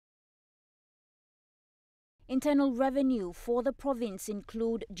Internal revenue for the province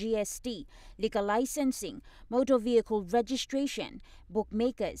include GST, liquor licensing, motor vehicle registration,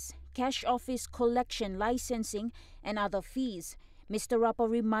 bookmakers, cash office collection licensing, and other fees. Mr. Rapa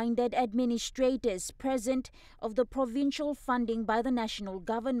reminded administrators present of the provincial funding by the national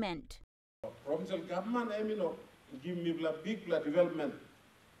government. Provincial government aiming to give me big development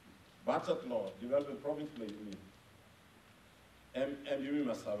budget law, development province and you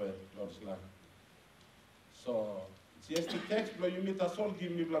must have a lot. So GST tax you meet us all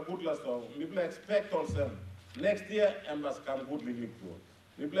give me good last so me expect also next year and must come good living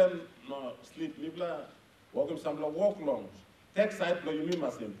to. Me no sleep, me work some work long. Tax side you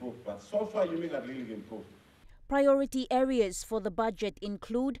must improve, but so far you make a really improve. Priority areas for the budget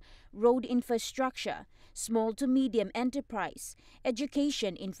include road infrastructure, small to medium enterprise,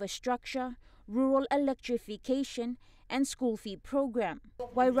 education infrastructure, rural electrification, and school fee program.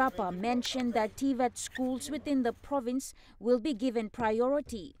 Wai Rapa mentioned that TVET schools within the province will be given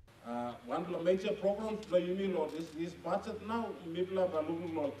priority. One of the major programs that you need this budget now, people are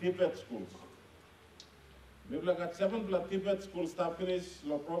looking at TVET schools. People got 7 TVET schools to finish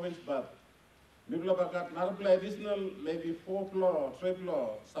the province, but people have got another additional, maybe 4 or 3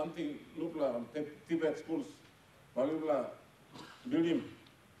 or something, TVET schools, building.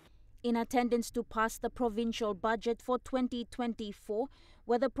 In attendance to pass the provincial budget for 2024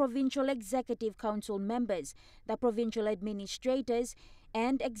 were the Provincial Executive Council members, the provincial administrators,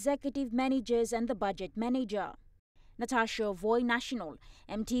 and executive managers and the budget manager. Natasha Voy, National,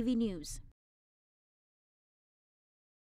 EMTV News.